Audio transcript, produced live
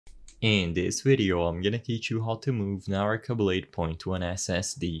In this video, I'm gonna teach you how to move Naraka Bladepoint to an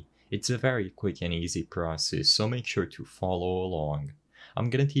SSD. It's a very quick and easy process, so make sure to follow along. I'm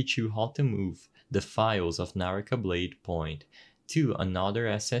gonna teach you how to move the files of Naraka Bladepoint to another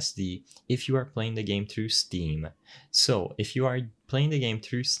SSD if you are playing the game through Steam. So, if you are playing the game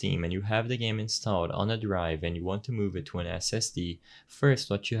through Steam and you have the game installed on a drive and you want to move it to an SSD,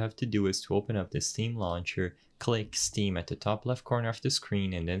 first what you have to do is to open up the Steam launcher, click Steam at the top left corner of the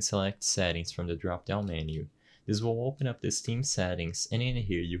screen, and then select Settings from the drop-down menu. This will open up the Steam settings, and in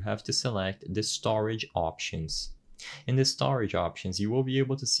here you have to select the storage options. In the storage options, you will be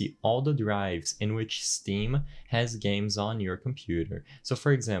able to see all the drives in which Steam has games on your computer. So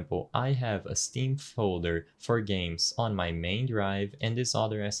for example, I have a Steam folder for games on my main drive and this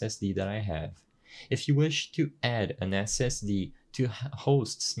other SSD that I have. If you wish to add an SSD to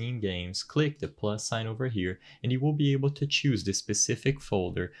host Steam games, click the plus sign over here and you will be able to choose the specific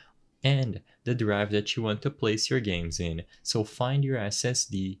folder and the drive that you want to place your games in. So find your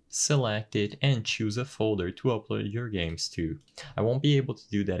SSD, select it, and choose a folder to upload your games to. I won't be able to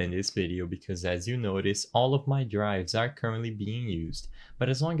do that in this video because, as you notice, all of my drives are currently being used. But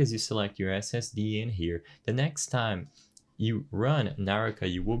as long as you select your SSD in here, the next time you run Naraka,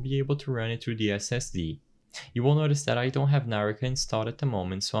 you will be able to run it through the SSD. You will notice that I don't have Naraka installed at the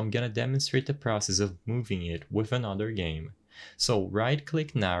moment, so I'm gonna demonstrate the process of moving it with another game. So right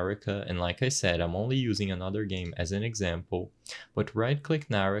click Naraka, and like I said, I'm only using another game as an example, but right click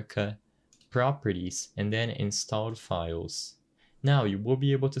Naraka, Properties, and then Installed Files. Now you will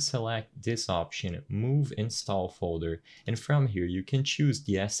be able to select this option, Move Install Folder, and from here you can choose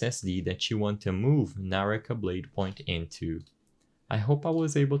the SSD that you want to move Naraka Bladepoint into. I hope I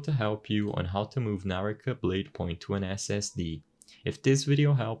was able to help you on how to move Naraka Bladepoint to an SSD. If this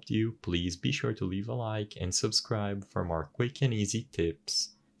video helped you, please be sure to leave a like and subscribe for more quick and easy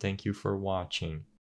tips. Thank you for watching.